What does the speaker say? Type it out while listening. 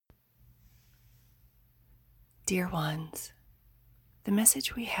Dear ones, the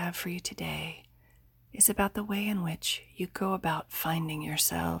message we have for you today is about the way in which you go about finding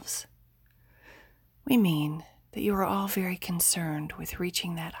yourselves. We mean that you are all very concerned with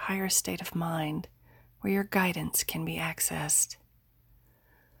reaching that higher state of mind where your guidance can be accessed.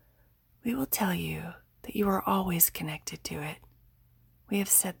 We will tell you that you are always connected to it. We have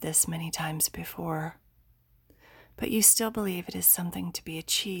said this many times before, but you still believe it is something to be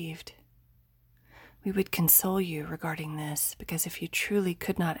achieved. We would console you regarding this because if you truly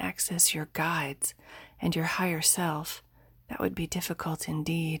could not access your guides and your higher self, that would be difficult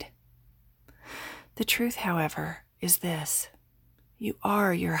indeed. The truth, however, is this: you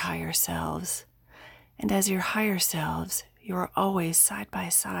are your higher selves, and as your higher selves, you are always side by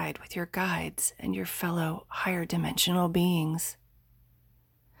side with your guides and your fellow higher dimensional beings.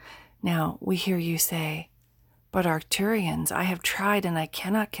 Now, we hear you say, "But Arcturians, I have tried and I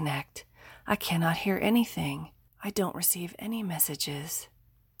cannot connect. I cannot hear anything. I don't receive any messages."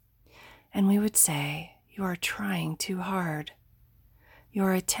 And we would say, you are trying too hard. You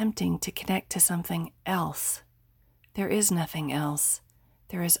are attempting to connect to something else. There is nothing else.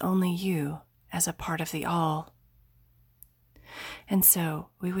 There is only you as a part of the all. And so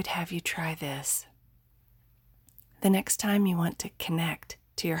we would have you try this. The next time you want to connect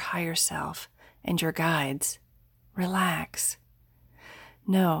to your higher self and your guides, relax.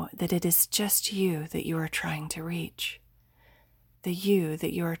 Know that it is just you that you are trying to reach. The you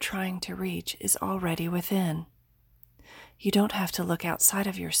that you are trying to reach is already within. You don't have to look outside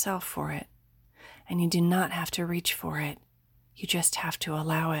of yourself for it, and you do not have to reach for it. You just have to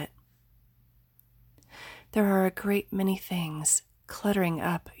allow it. There are a great many things cluttering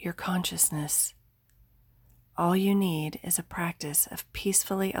up your consciousness. All you need is a practice of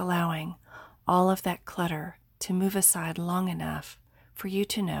peacefully allowing all of that clutter to move aside long enough for you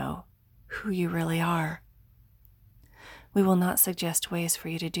to know who you really are. We will not suggest ways for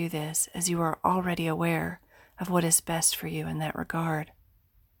you to do this, as you are already aware of what is best for you in that regard.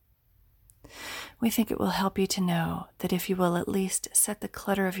 We think it will help you to know that if you will at least set the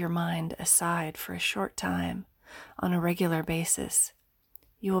clutter of your mind aside for a short time on a regular basis,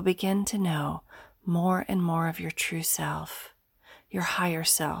 you will begin to know more and more of your true self, your higher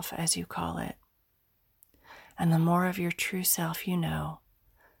self as you call it. And the more of your true self you know,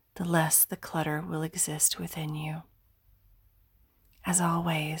 the less the clutter will exist within you. As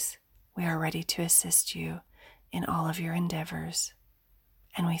always, we are ready to assist you in all of your endeavors,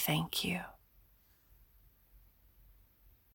 and we thank you.